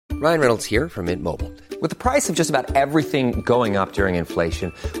Ryan Reynolds here from Mint Mobile. With the price of just about everything going up during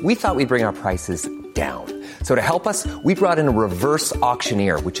inflation, we thought we'd bring our prices down. So to help us, we brought in a reverse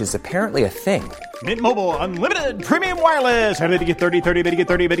auctioneer, which is apparently a thing. Mint Mobile Unlimited Premium Wireless. How to get 30, 30, bit to get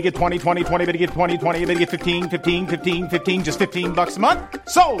 30, bit to get 20, 20, 20, bit to get 20, 20, bit to get 15, 15, 15, 15, just $15 a month?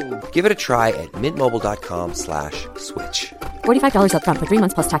 Sold! Give it a try at mintmobile.com/switch. $45 up front for 3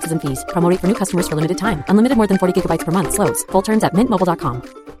 months plus taxes and fees. Promo rate for new customers for limited time. Unlimited more than 40 gigabytes per month. Slows full terms at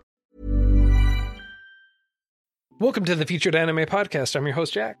mintmobile.com. Welcome to the Featured Anime Podcast. I'm your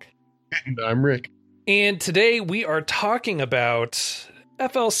host, Jack. And I'm Rick. And today we are talking about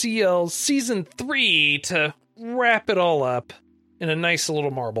FLCL Season 3 to wrap it all up in a nice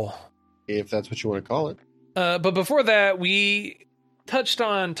little marble. If that's what you want to call it. But before that, we touched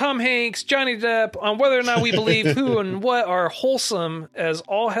on Tom Hanks, Johnny Depp, on whether or not we believe who and what are wholesome as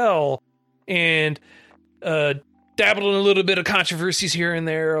all hell, and dabbled in a little bit of controversies here and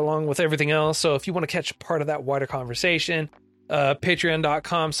there along with everything else. So if you want to catch part of that wider conversation,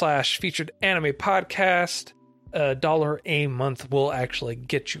 patreon.com/featured anime podcast, $1 a month will actually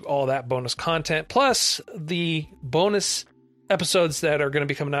get you all that bonus content, plus the bonus episodes that are going to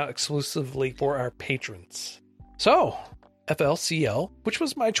be coming out exclusively for our patrons. So FLCL, which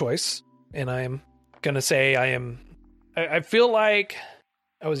was my choice, and I am going to say I feel like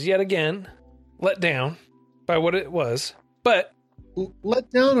I was yet again let down by what it was, but let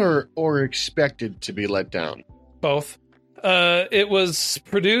down or expected to be let down? Both. It was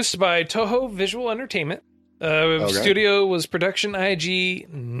produced by Toho Visual Entertainment. Okay. Studio was Production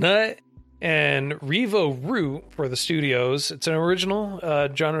IG, Nut, and Revo Root for the studios. It's an original.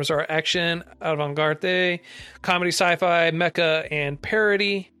 Genres are action, avant-garde, comedy, sci-fi, mecha, and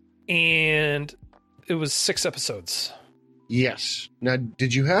parody. And it was 6 episodes. Yes. Now,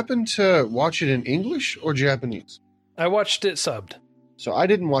 did you happen to watch it in English or Japanese? I watched it subbed. So I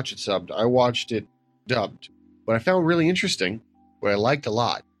didn't watch it subbed. I watched it dubbed. What I found really interesting, what I liked a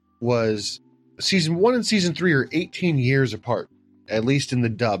lot, was Season 1 and Season 3 are 18 years apart, at least in the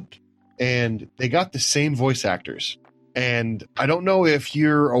dubbed. And they got the same voice actors. And I don't know if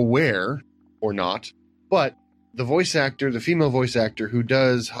you're aware or not, but the voice actor, the female voice actor who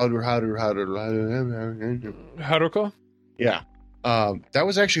does Haruko? Yeah. That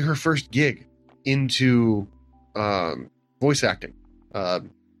was actually her first gig into voice acting.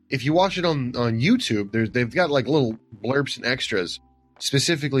 If you watch it on YouTube, they've got like little blurbs and extras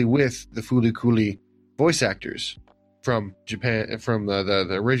specifically with the Fooly Cooly voice actors from Japan, from the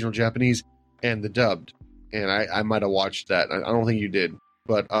original Japanese and the dubbed. And I might have watched that. I don't think you did,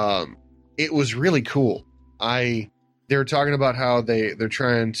 but it was really cool. They were talking about how they're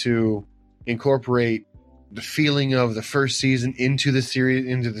trying to incorporate the feeling of the first season into the series,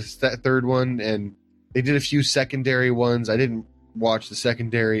 into the third one, and they did a few secondary ones. I didn't watch the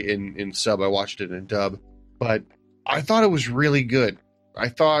secondary in sub. I watched it in dub, but I thought it was really good. I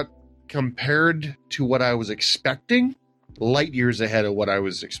thought, compared to what I was expecting, light years ahead of what I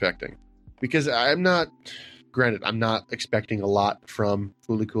was expecting, because I'm not expecting a lot from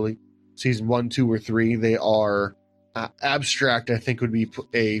Fooly Cooly. Season 1, 2, or 3, they are abstract. I think would be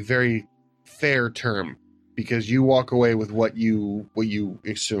a very fair term, because you walk away with what you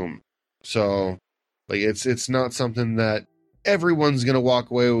assume. So, like, it's not something that everyone's gonna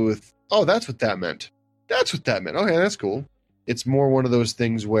walk away with. Oh, that's what that meant. That's what that meant. Okay, that's cool. It's more one of those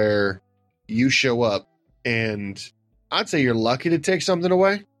things where you show up, and I'd say you're lucky to take something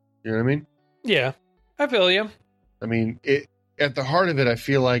away. You know what I mean? Yeah, I feel you. I mean, at the heart of it, I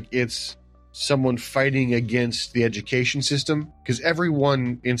feel like it's someone fighting against the education system, because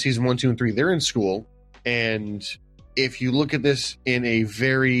everyone in season 1, 2, and 3, they're in school. And if you look at this in a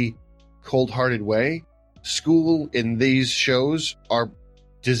very cold-hearted way, school in these shows are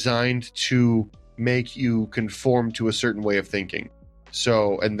designed to make you conform to a certain way of thinking.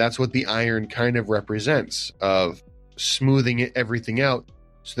 So, and that's what the iron kind of represents, of smoothing everything out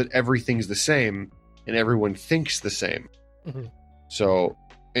so that everything's the same and everyone thinks the same. Mm-hmm. So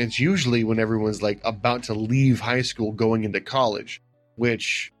it's usually when everyone's like about to leave high school going into college,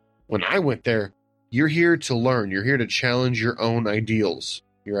 which when I went there, you're here to learn. You're here to challenge your own ideals.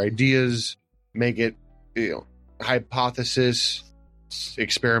 Your ideas, make it, hypothesis,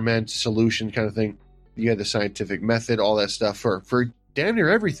 experiment, solution kind of thing. You had the scientific method, all that stuff for damn near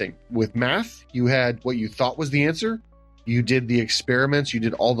everything. With math, you had what you thought was the answer. You did the experiments. You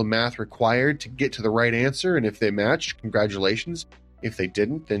did all the math required to get to the right answer. And if they matched, congratulations. If they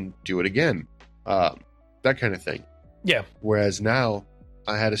didn't, then do it again. That kind of thing. Yeah. Whereas now,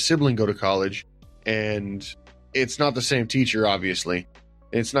 I had a sibling go to college, and it's not the same teacher, obviously.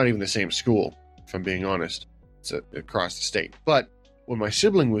 It's not even the same school, if I'm being honest. It's across the state. But when my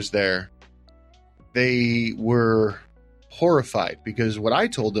sibling was there, they were horrified because what I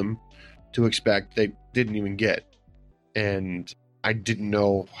told them to expect, they didn't even get. And I didn't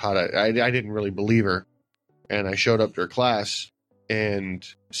know how to, I didn't really believe her. And I showed up to her class and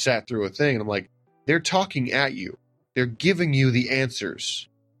sat through a thing. And I'm like, they're talking at you. They're giving you the answers.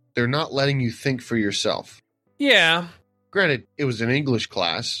 They're not letting you think for yourself. Yeah. Granted, it was an English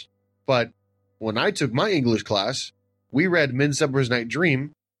class, but when I took my English class, we read Midsummer's Night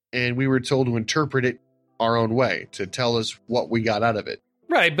Dream, and we were told to interpret it our own way, to tell us what we got out of it.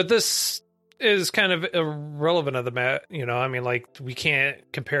 Right, but this is kind of irrelevant of the mat. You know, I mean, like, we can't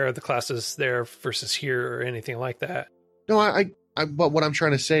compare the classes there versus here or anything like that. No, but what I'm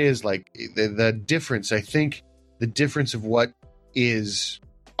trying to say is, like, the difference, I think the difference of what is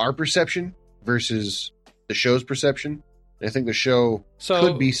our perception versus the show's perception. I think the show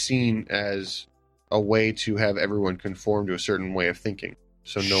could be seen as a way to have everyone conform to a certain way of thinking,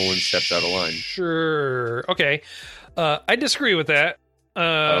 so no one steps out of line. Sure. Okay. I disagree with that.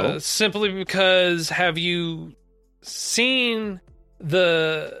 Simply because, have you seen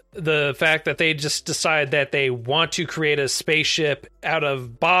the fact that they just decide that they want to create a spaceship out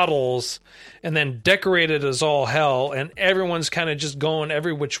of bottles and then decorate it as all hell, and everyone's kind of just going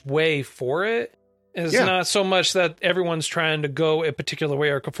every which way for it? It's not so much that everyone's trying to go a particular way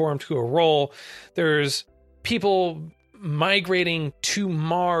or conform to a role. There's people migrating to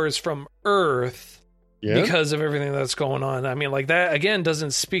Mars from Earth because of everything that's going on. I mean, like, that, again,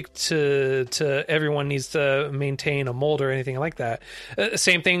 doesn't speak to everyone needs to maintain a mold or anything like that.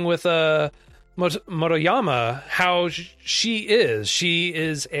 Same thing with Motoyama, how she is. She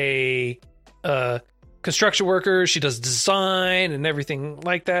is a construction worker. She does design and everything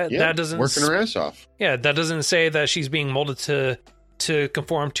like that. Yeah, that doesn't working her ass off. Yeah, that doesn't say that she's being molded to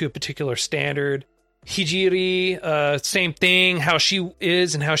conform to a particular standard. Hijiri, same thing. How she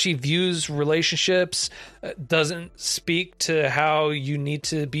is and how she views relationships doesn't speak to how you need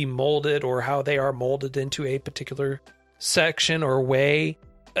to be molded or how they are molded into a particular section or way.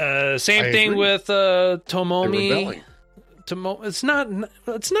 Same thing with Tomomi. It's not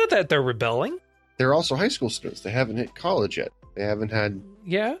that they're rebelling. They're also high school students. They haven't hit college yet. They haven't had...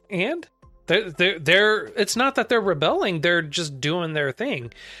 Yeah, and they're it's not that they're rebelling. They're just doing their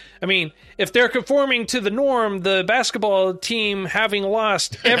thing. I mean, if they're conforming to the norm, the basketball team having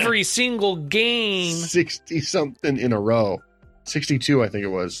lost every single game... 60-something in a row. 62, I think it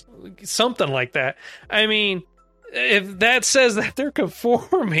was. Something like that. I mean, if that says that they're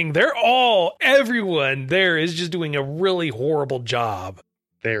conforming, everyone there is just doing a really horrible job.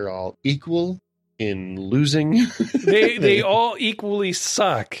 They're all equal in losing. they all equally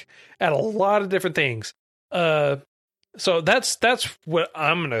suck at a lot of different things. So that's what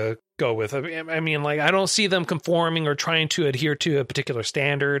I'm gonna go with. I mean, like, I don't see them conforming or trying to adhere to a particular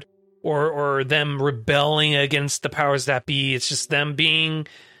standard or them rebelling against the powers that be. It's just them being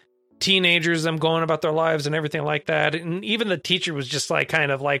teenagers, them going about their lives and everything like that. And even the teacher was just like,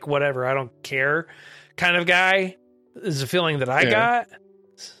 kind of like, whatever, I don't care kind of guy is a feeling that I got.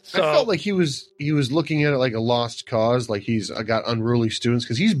 So, I felt like he was looking at it like a lost cause, like he's got unruly students,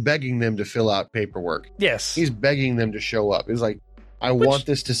 because he's begging them to fill out paperwork. Yes. He's begging them to show up. He's like, I want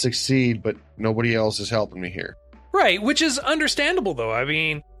this to succeed, but nobody else is helping me here. Right, which is understandable, though. I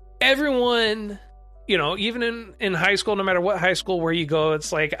mean, everyone, you know, even in high school, no matter what high school where you go,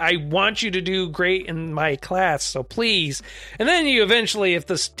 it's like, I want you to do great in my class, so please. And then you eventually, if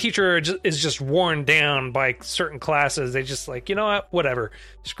this teacher is just worn down by certain classes, they just like, you know what, whatever,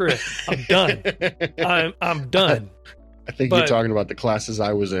 screw it, I'm done. I'm done. I think you're talking about the classes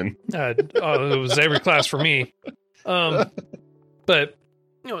I was in. It was every class for me. But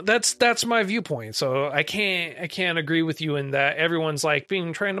you know, that's my viewpoint. So I can't agree with you in that everyone's like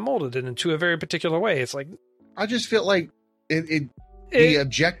being trying to mold it into a very particular way. It's like, I just feel like the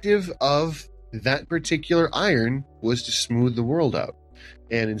objective of that particular iron was to smooth the world out.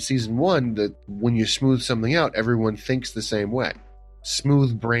 And in season 1, that when you smooth something out, everyone thinks the same way.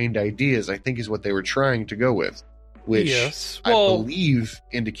 Smooth-brained ideas, I think, is what they were trying to go with, which I believe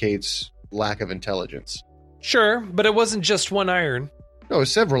indicates lack of intelligence. Sure, but it wasn't just one iron. No, it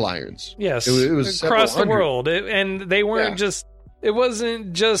was several irons. Yes, it was across the world, and they weren't just. It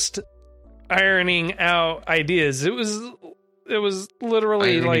wasn't just ironing out ideas. It was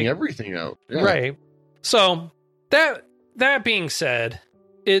literally ironing like everything out. Yeah. Right. So that being said,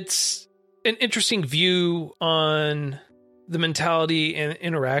 it's an interesting view on the mentality and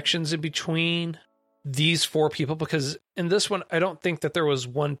interactions in between these 4 people, because in this one, I don't think that there was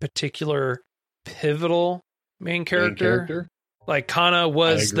one particular pivotal main character. Like Kana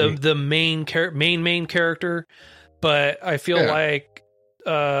was the main character, but I feel like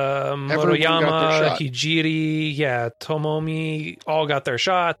got their Motoyama, shot. Hijiri, Tomomi all got their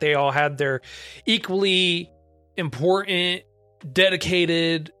shot. They all had their equally important,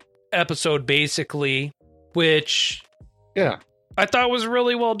 dedicated episode, basically, which Yeah. I thought was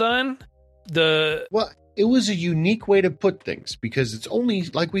really well done. Well, it was a unique way to put things because it's only,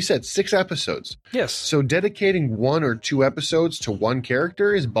 like we said, 6 episodes. Yes. So dedicating 1 or 2 episodes to one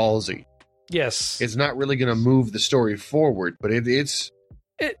character is ballsy. Yes. It's not really going to move the story forward, but it's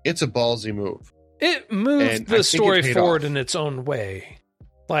a ballsy move. It moved And I the think story it paid forward off. in its own way.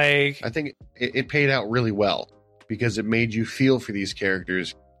 Like, I think it paid out really well because it made you feel for these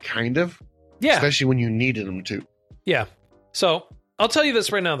characters, kind of, yeah. especially when you needed them to. Yeah. So I'll tell you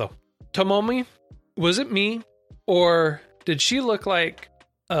this right now, though. Tomomi, was it me, or did she look like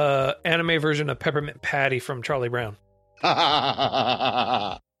anime version of Peppermint Patty from Charlie Brown?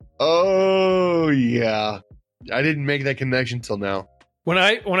 Oh yeah, I didn't make that connection till now. When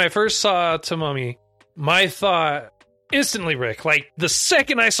I first saw Tomomi, my thought instantly, Rick, like the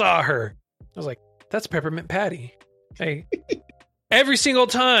second I saw her, I was like, "That's Peppermint Patty." Hey, every single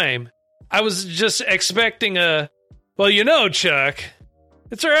time, I was just expecting well, you know, Chuck.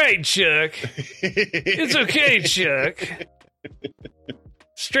 It's all right, Chuck. It's okay, Chuck.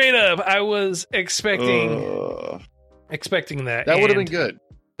 Straight up, I was expecting that. That would have and- been good.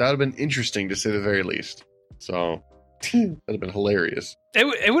 That would have been interesting to say the very least. So that'd have been hilarious.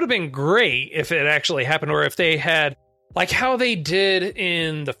 It would have been great if it actually happened, or if they had, like how they did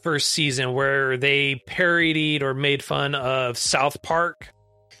in the first season, where they parodied or made fun of South Park.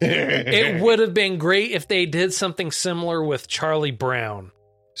 It would have been great if they did something similar with Charlie Brown.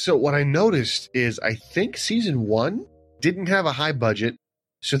 So what I noticed is I think season 1 didn't have a high budget,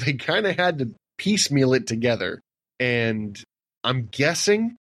 so they kind of had to piecemeal it together. And I'm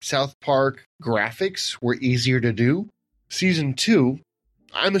guessing South Park graphics were easier to do. Season 2,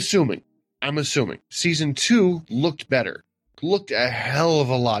 I'm assuming season 2 looked better. Looked a hell of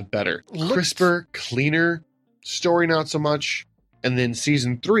a lot better. Crisper, cleaner, story not so much. And then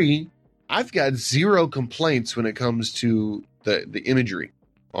season 3, I've got 0 complaints when it comes to the imagery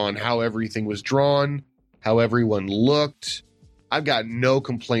on how everything was drawn, how everyone looked. I've got no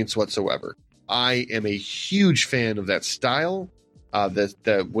complaints whatsoever. I am a huge fan of that style.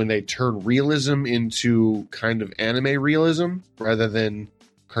 That when they turn realism into kind of anime realism rather than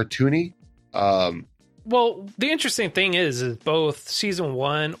cartoony. Well, the interesting thing is both season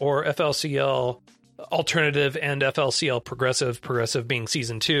 1 or FLCL alternative and FLCL progressive being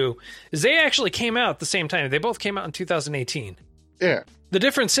season 2, is they actually came out at the same time. They both came out in 2018. Yeah. The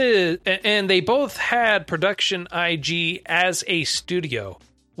difference is, and they both had Production IG as a studio.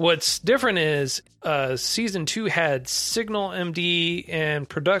 What's different is season 2 had Signal MD and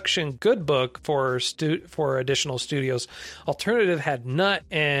Production Good Book for additional studios. Alternative had Nut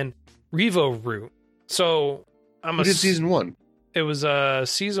and Revo Root. So Who did season 1? It was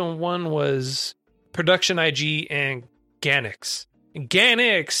season 1 was Production IG and Ganix. And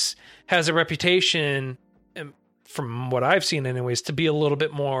Ganix has a reputation, from what I've seen anyways, to be a little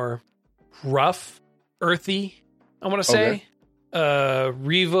bit more rough, earthy, I want to say. Okay.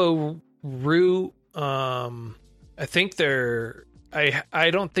 Revo Root, I think I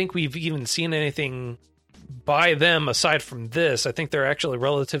don't think we've even seen anything by them aside from this. I think they're actually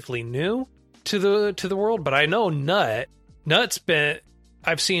relatively new to the world, but I know Nut's been,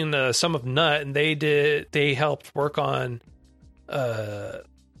 I've seen some of Nut, and they helped work on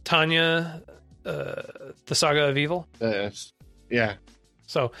Tanya, the Saga of Evil. Yeah.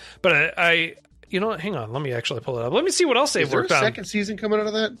 So, but I you know what? Hang on. Let me actually pull it up. Let me see what else they've Is there worked a on. second season coming out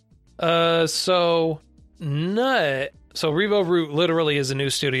of that? So Nut. So Revo Root literally is a new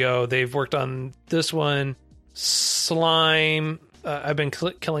studio. They've worked on this one, Slime. I've been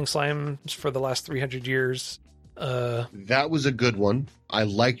killing slimes for the last 300 years. That was a good one. I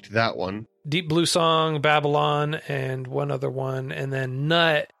liked that one. Deep Blue Song, Babylon, and one other one. And then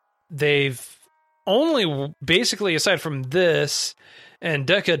Nut, they've only basically, aside from this and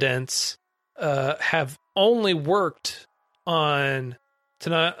Decadence, have only worked on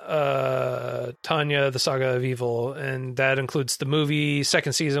Tanya, the Saga of Evil, and that includes the movie,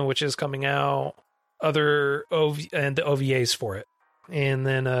 second season, which is coming out, and the OVAs for it. And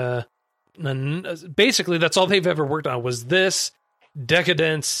then basically that's all they've ever worked on was this,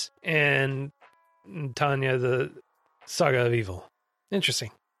 Decadence, and Tanya, the Saga of Evil.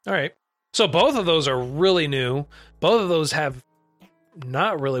 Interesting. All right. So both of those are really new. Both of those have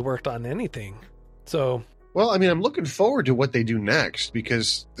not really worked on anything. So, well, I mean, I'm looking forward to what they do next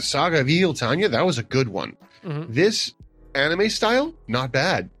because the Saga of Evil, Tanya, that was a good one. Mm-hmm. This anime style, not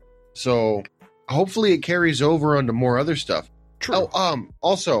bad. So hopefully it carries over onto more other stuff. True.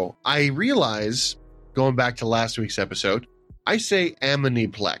 Also, I realize, going back to last week's episode, I say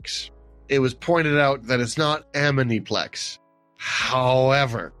Aminiplex. It was pointed out that it's not Aminiplex.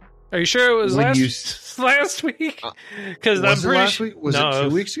 However, Are you sure it was when last week? Because I'm was it pretty last week? Was it 2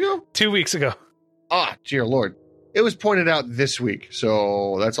 weeks ago? 2 weeks ago. Ah, dear Lord. It was pointed out this week,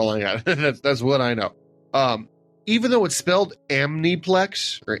 so that's all I got. that's what I know. Even though it's spelled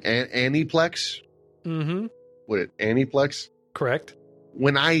Amniplex or Aniplex, Mm-hmm. would it Aniplex? Correct.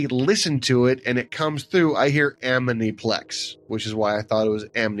 When I listen to it and it comes through, I hear Aminiplex, which is why I thought it was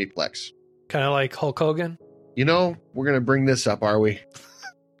Amniplex. Kind of like Hulk Hogan. You know, we're going to bring this up, are we?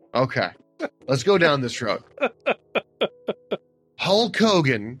 Okay. Let's go down this road. Hulk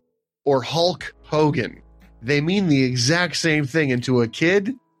Hogan or Hulk Hogan. They mean the exact same thing. And to a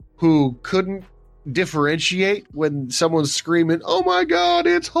kid who couldn't differentiate when someone's screaming, "Oh my God,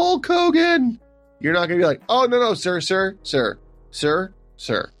 it's Hulk Hogan!" You're not going to be like, "Oh, no, sir.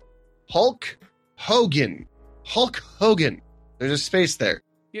 Hulk Hogan. Hulk Hogan." There's a space there.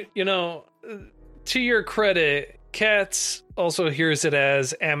 You know, to your credit, Katz also hears it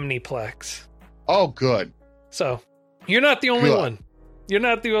as Amniplex. Oh, good. So, you're not the only Good. one. You're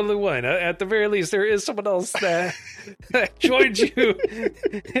not the only one. At the very least, there is someone else that joined you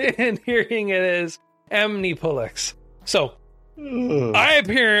in hearing it as Amniplex. So, I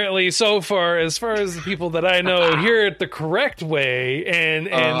apparently, so far as the people that I know, hear it the correct way and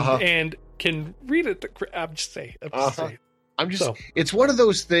can read it. I'm just saying. It's one of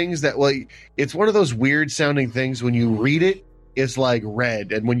those things that, it's one of those weird sounding things when you read it, it's like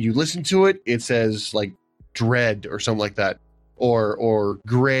red. And when you listen to it, it says like dread or something like that. Or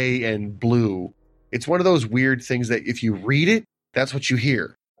gray and blue. It's one of those weird things that if you read it, that's what you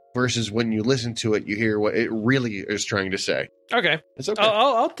hear. Versus when you listen to it, you hear what it really is trying to say. Okay. It's okay.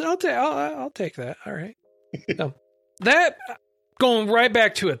 I'll take that. All right. No, that going right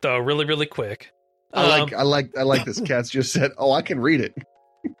back to it though, really, really quick. I like this. Katz just said, "Oh, I can read it,"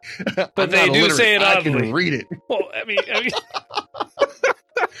 but they do say it oddly. I can read it. Well, I mean,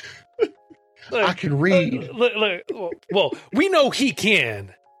 look, I can read. Well, we know he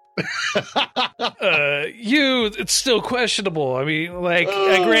can. It's still questionable. I mean, like,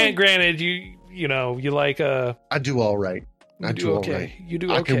 granted, you know, you like I do all right. I do okay. all right. You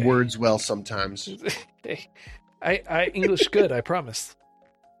do okay. I can words well sometimes. Hey, I English good. I promise.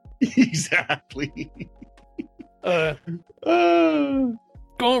 Exactly. Going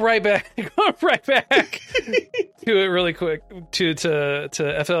right back to it really quick to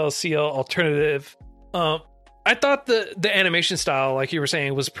FLCL alternative. I thought the animation style, like you were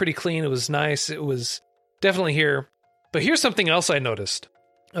saying, was pretty clean. It was nice. It was definitely here. But here's something else I noticed.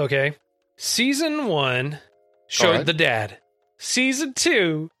 Okay. Season 1 showed the dad. Season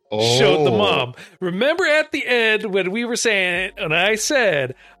 2 showed the mom. Remember at the end when we were saying it, and I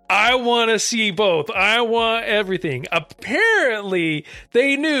said, I want to see both. I want everything. Apparently,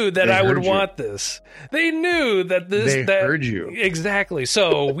 they knew that I would want this. They knew that this... They heard you. Exactly.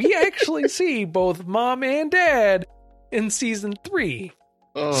 So, we actually see both mom and dad in season 3.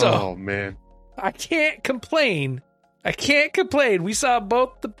 Oh, man. I can't complain. We saw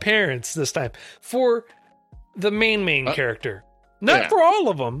both the parents this time. For the main character. Not for all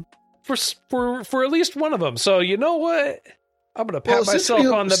of them. For at least one of them. So, you know what? I'm going to pat myself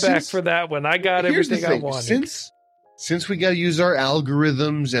on the back for that one. I got everything I wanted. Since we got to use our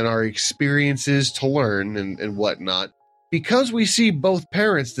algorithms and our experiences to learn and whatnot, because we see both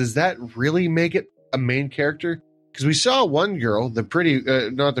parents, does that really make it a main character? Because we saw one girl, the pretty,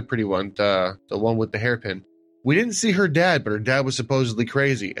 not the pretty one, the one with the hairpin. We didn't see her dad, but her dad was supposedly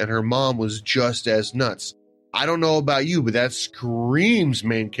crazy, and her mom was just as nuts. I don't know about you, but that screams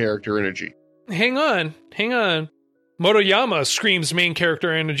main character energy. Hang on. Motoyama screams main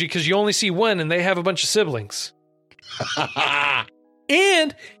character energy because you only see one and they have a bunch of siblings.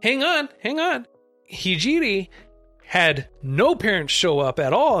 And hang on. Hijiri had no parents show up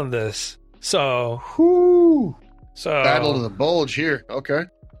at all in this. So Battle of the Bulge here. Okay.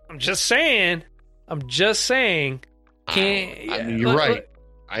 I'm just saying. I mean, you're right.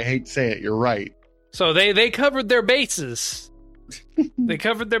 I hate to say it. You're right. So they covered their bases.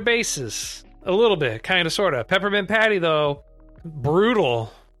 A little bit, kind of, sort of. Peppermint Patty, though,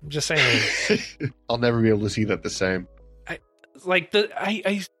 brutal. I'm just saying. I'll never be able to see that the same.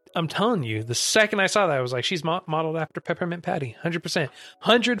 I'm telling you, the second I saw that, I was like, she's modeled after Peppermint Patty. 100%.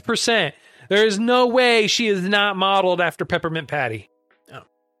 100%. There is no way she is not modeled after Peppermint Patty. Oh.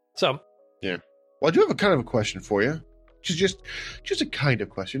 So. Yeah. Well, I do have a kind of a question for you. Just a kind of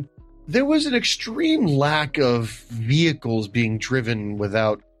question. There was an extreme lack of vehicles being driven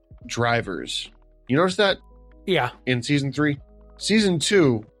without drivers. You notice that? Yeah. In season 3? Season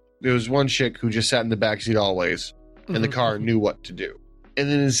 2, there was one chick who just sat in the backseat always, and the car knew what to do. And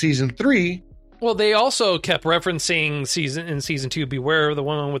then in season 3... Well, they also kept referencing season 2, Beware of the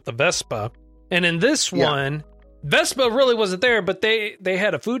Woman with the Vespa. And in this one, Vespa really wasn't there, but they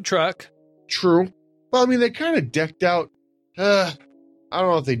had a food truck. True. Well, I mean, they kind of decked out... I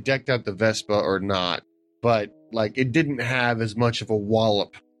don't know if they decked out the Vespa or not, but like it didn't have as much of a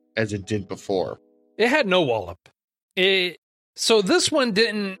wallop as it did before. It had no wallop. So this one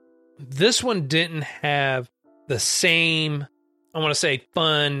didn't have the same, I want to say,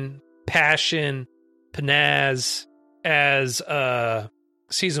 fun, passion, panazz as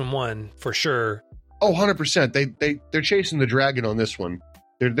season 1 for sure. Oh, 100%. They're chasing the dragon on this one.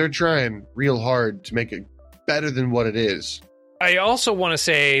 They're trying real hard to make it better than what it is. I also want to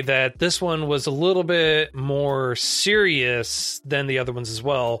say that this one was a little bit more serious than the other ones as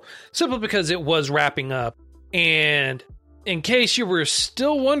well, simply because it was wrapping up. And in case you were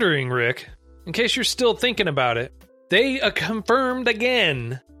still wondering, Rick, in case you're still thinking about it, they confirmed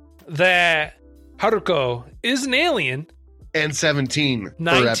again that Haruko is an alien. And 17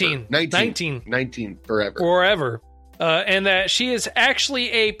 19. Forever. 19 forever. Forever. And that she is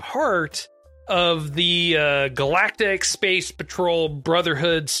actually a part of the Galactic Space Patrol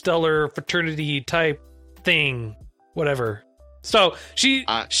Brotherhood Stellar Fraternity type thing. Whatever. So she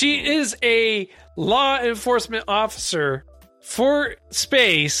is a law enforcement officer for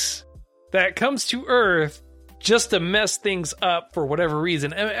space that comes to Earth just to mess things up for whatever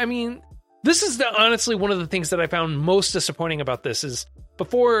reason. I mean, this is honestly one of the things that I found most disappointing about this is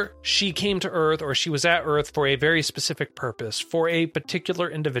before she came to Earth, or she was at Earth for a very specific purpose, for a particular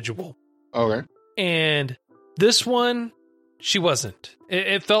individual. Okay. And this one, she wasn't.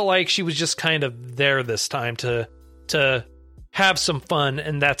 It felt like she was just kind of there this time to have some fun,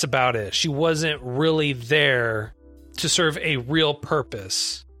 and that's about it. She wasn't really there to serve a real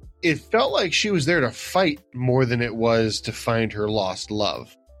purpose. It felt like she was there to fight more than it was to find her lost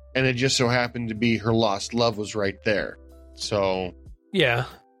love. And it just so happened to be her lost love was right there. So... yeah.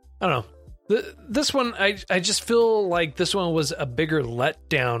 I don't know. This one, I just feel like this one was a bigger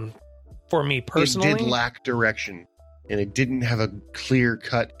letdown for me personally. It did lack direction, and it didn't have a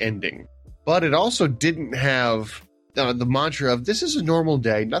clear-cut ending. But it also didn't have the mantra of, this is a normal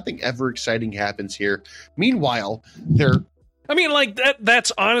day, nothing ever exciting happens here. Meanwhile, I mean, like,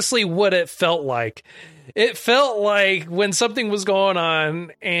 that's honestly what it felt like. It felt like when something was going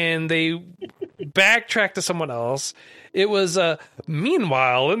on and they backtracked to someone else, it was,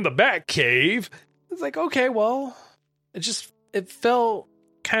 meanwhile, in the Batcave. It's like, okay, well, it felt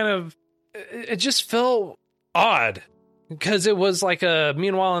odd because it was like a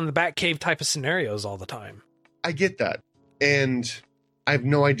meanwhile in the Batcave type of scenarios all the time. I get that. And I have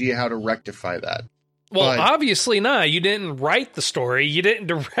no idea how to rectify that. Well, obviously not. You didn't write the story. You didn't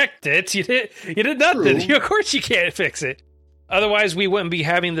direct it. You did nothing. Of course you can't fix it. Otherwise, we wouldn't be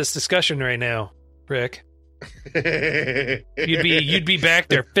having this discussion right now, Rick. You'd be back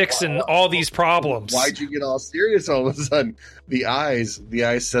there fixing all these problems. Why'd you get all serious all of a sudden? The eyes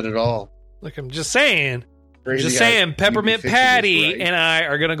said it all. Look, I'm just saying. Peppermint Patty and I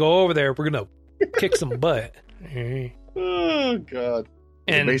are gonna go over there. We're gonna kick some butt. Oh God!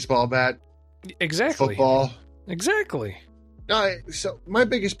 And a baseball bat. Exactly. Football. Exactly. No, so my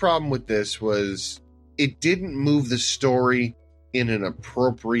biggest problem with this was it didn't move the story in an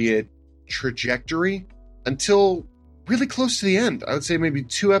appropriate trajectory until really close to the end. I would say maybe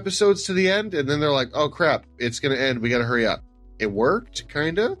 2 episodes to the end, and then they're like, oh crap, it's going to end. We got to hurry up. It worked,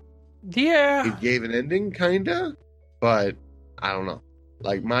 kind of. Yeah. It gave an ending, kind of. But I don't know.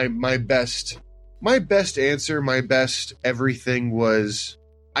 Like my best answer, my best everything was,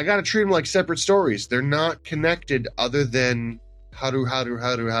 I got to treat them like separate stories. They're not connected other than how do.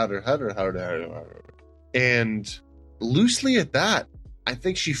 And loosely at that, I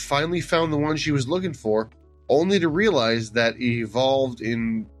think she finally found the one she was looking for, only to realize that it evolved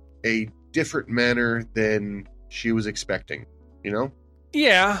in a different manner than she was expecting, you know?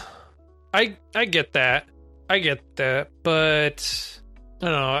 Yeah, I get that. But I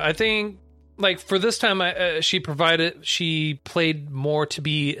don't know. I think, like, for this time, she played more to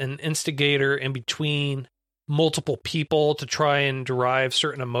be an instigator in between multiple people to try and derive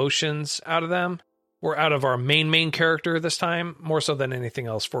certain emotions out of them, or out of our main character this time, more so than anything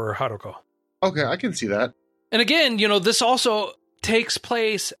else for Haruko. Okay, I can see that. And again, this also takes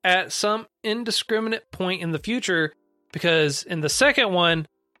place at some indiscriminate point in the future, because in the second one,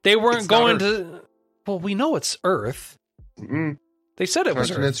 they weren't going to... Well, we know it's Earth. Mm-hmm. They said it was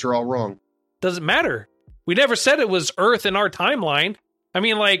Earth. Continents are all wrong. Doesn't matter. We never said it was Earth in our timeline. I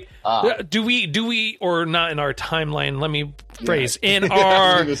mean, like, do we, or not in our timeline, let me phrase, in Yeah, I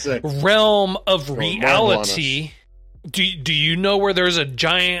our was gonna say. realm of Marvel on reality, do you know where there's a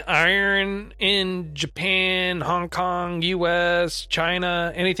giant iron in Japan, Hong Kong, US,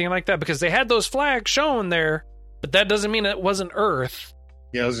 China, anything like that? Because they had those flags shown there, but that doesn't mean it wasn't Earth.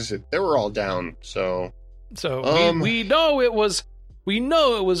 Yeah, I was gonna say they were all down. So We know it was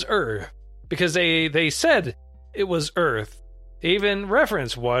Earth because they said it was Earth. They even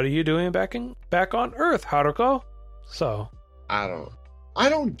reference, what are you doing back on Earth, Haruko? So I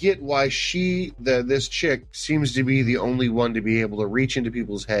don't get why this chick seems to be the only one to be able to reach into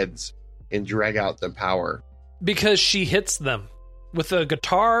people's heads and drag out the power. because she hits them with a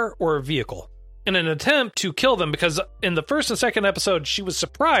guitar or a vehicle in an attempt to kill them, because in the first and second episode she was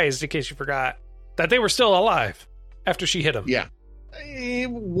surprised, in case you forgot, that they were still alive after she hit them. Yeah.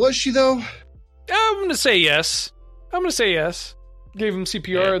 Was she though? I'm going to say yes. Gave them CPR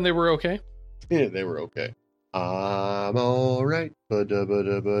Yeah. and they were okay. Yeah, they were okay. I'm all right.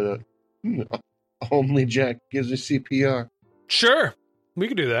 Only Jack gives her CPR. Sure. We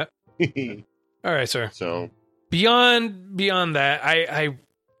could do that. All right, sir. So, Beyond that, I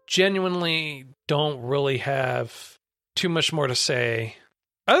genuinely don't really have too much more to say,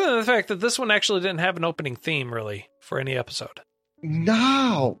 other than the fact that this one actually didn't have an opening theme, really, for any episode.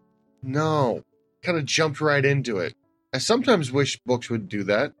 no. Kind of jumped right into it. I sometimes wish books would do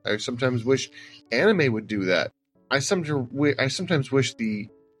that. I sometimes wish anime would do that. I sometimes wish the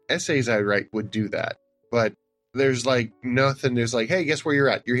essays I write would do that. But there's like nothing. There's like, hey, guess where you're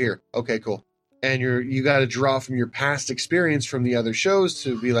at? You're here. Okay, cool. And you got to draw from your past experience from the other shows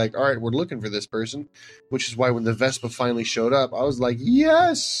to be like, all right, we're looking for this person. Which is why when the Vespa finally showed up, I was like,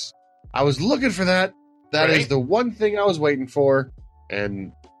 yes, I was looking for that. That is the one thing I was waiting for.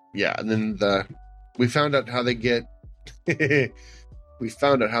 And yeah, and then we found out how they get. We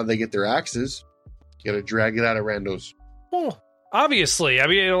found out how they get their axes. You got to drag it out of randos. Well, obviously. I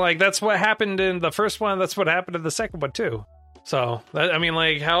mean, like, that's what happened in the first one. That's what happened in the second one, too. So, I mean,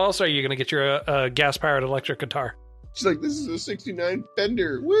 like, how else are you going to get your gas-powered electric guitar? She's like, this is a 69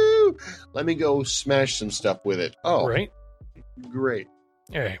 Fender. Woo! Let me go smash some stuff with it. Oh, Right? great.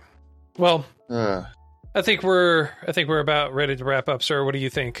 All right. Well, I think we're about ready to wrap up, sir. What do you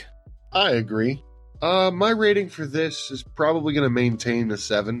think? I agree. My rating for this is probably going to maintain a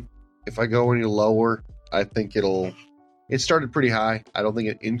 7. If I go any lower, I think it started pretty high. I don't think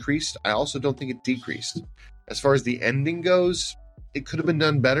it increased. I also don't think it decreased. As far as the ending goes, it could have been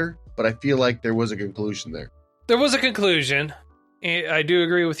done better, but I feel like there was a conclusion there. There was a conclusion. And I do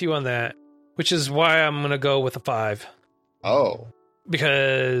agree with you on that, which is why I'm going to go with a 5. Oh.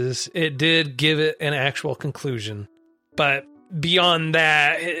 Because it did give it an actual conclusion. But beyond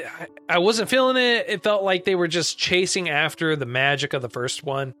that, I wasn't feeling it. It felt like they were just chasing after the magic of the first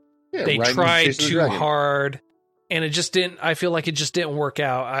one. Yeah, They riding tried Chasing the too Dragon. hard, and it just didn't. I feel like it just didn't work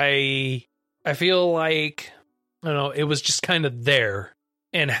out. I feel like, I don't know, it was just kind of there,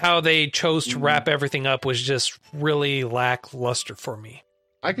 and how they chose to wrap everything up was just really lackluster for me.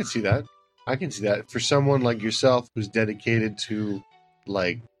 I can see that. For someone like yourself who's dedicated to,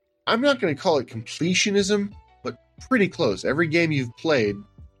 like, I'm not going to call it completionism, but pretty close. Every game you've played,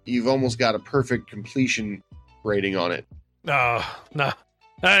 you've almost got a perfect completion rating on it. Oh, no,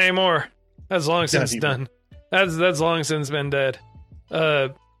 not anymore. That's long since anymore. done. That's long since been dead.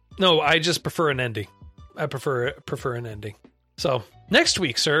 No, I just prefer an ending. I prefer an ending. So next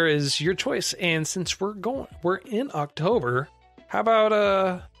week, sir, is your choice. And since we're in October, how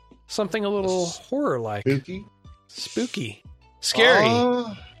about something a little horror-like, spooky, scary,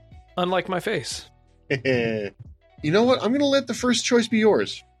 unlike my face. You know what? I'm going to let the first choice be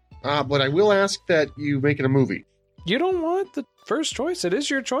yours. But I will ask that you make it a movie. You don't want the first choice. It is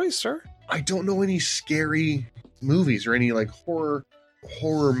your choice, sir. I don't know any scary movies or any like horror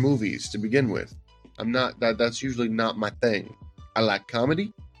movies to begin with. I'm not that's usually not my thing. I like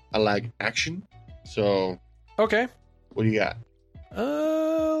comedy. I like action. So, Okay. what do you got?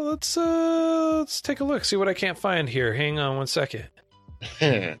 Let's take a look. See what I can't find here. Hang on one second.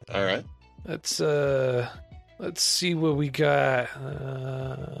 All right. Let's see what we got.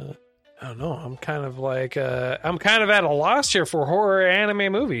 I don't know. I'm kind of at a loss here for horror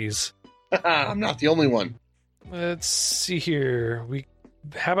anime movies. I'm not the only one. Let's see here.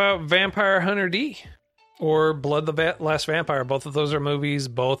 How about Vampire Hunter D or Blood the Last Vampire? Both of those are movies.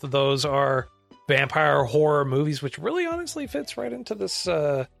 Both of those are vampire horror movies, which really honestly fits right into this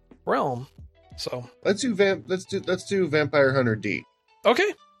realm. So Let's do Vampire Hunter D.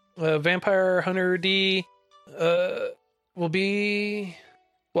 okay, Vampire Hunter D will be,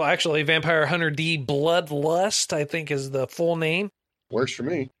 well, actually, Vampire Hunter D Bloodlust, I think, is the full name. Works for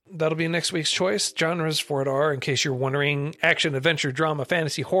me. That'll be next week's choice. Genres for it are, in case you're wondering, action, adventure, drama,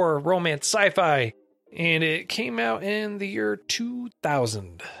 fantasy, horror, romance, sci-fi. And it came out in the year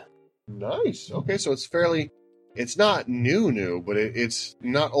 2000. Nice. Okay, so it's not new, but it's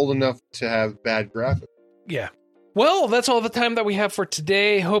not old enough to have bad graphics. Yeah. Well, that's all the time that we have for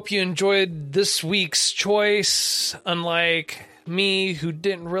today. Hope you enjoyed this week's choice, unlike me, who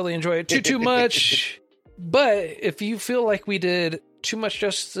didn't really enjoy it too much. But if you feel like we did too much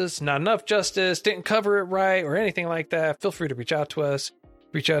justice, not enough justice, didn't cover it right, or anything like that, feel free to reach out to us.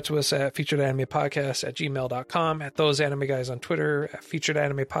 Reach out to us at featuredanimepodcast@gmail.com, at Those Anime Guys on Twitter, at Featured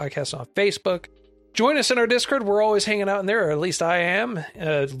Anime Podcast on Facebook. Join us in our Discord. We're always hanging out in there, or at least I am,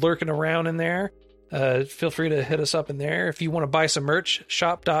 lurking around in there. Feel free to hit us up in there. If you want to buy some merch,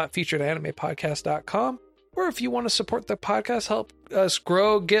 shop.featuredanimepodcast.com. Or if you want to support the podcast, help us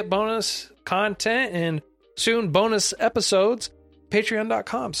grow, get bonus content, and soon bonus episodes,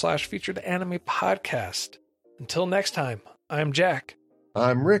 patreon.com/featuredanimepodcast. Until next time, I'm Jack.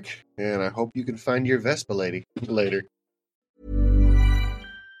 I'm Rick, and I hope you can find your Vespa lady later.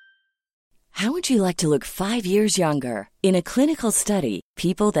 How would you like to look 5 years younger? In a clinical study,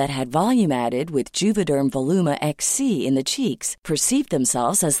 people that had volume added with Juvederm Voluma XC in the cheeks perceived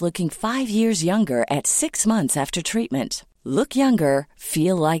themselves as looking 5 years younger at 6 months after treatment. Look younger,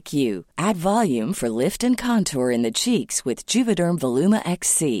 feel like you. Add volume for lift and contour in the cheeks with Juvederm Voluma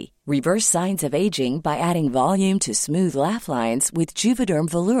XC. Reverse signs of aging by adding volume to smooth laugh lines with Juvederm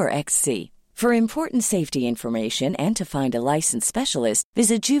Volure XC. For important safety information and to find a licensed specialist,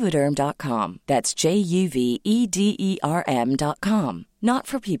 visit Juvederm.com. That's JUVEDERM.com. Not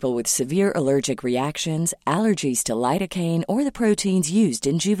for people with severe allergic reactions, allergies to lidocaine, or the proteins used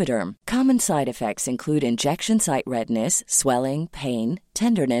in Juvederm. Common side effects include injection site redness, swelling, pain,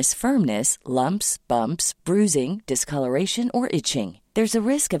 tenderness, firmness, lumps, bumps, bruising, discoloration, or itching. There's a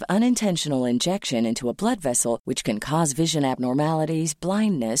risk of unintentional injection into a blood vessel, which can cause vision abnormalities,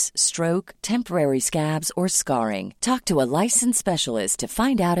 blindness, stroke, temporary scabs, or scarring. Talk to a licensed specialist to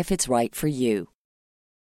find out if it's right for you.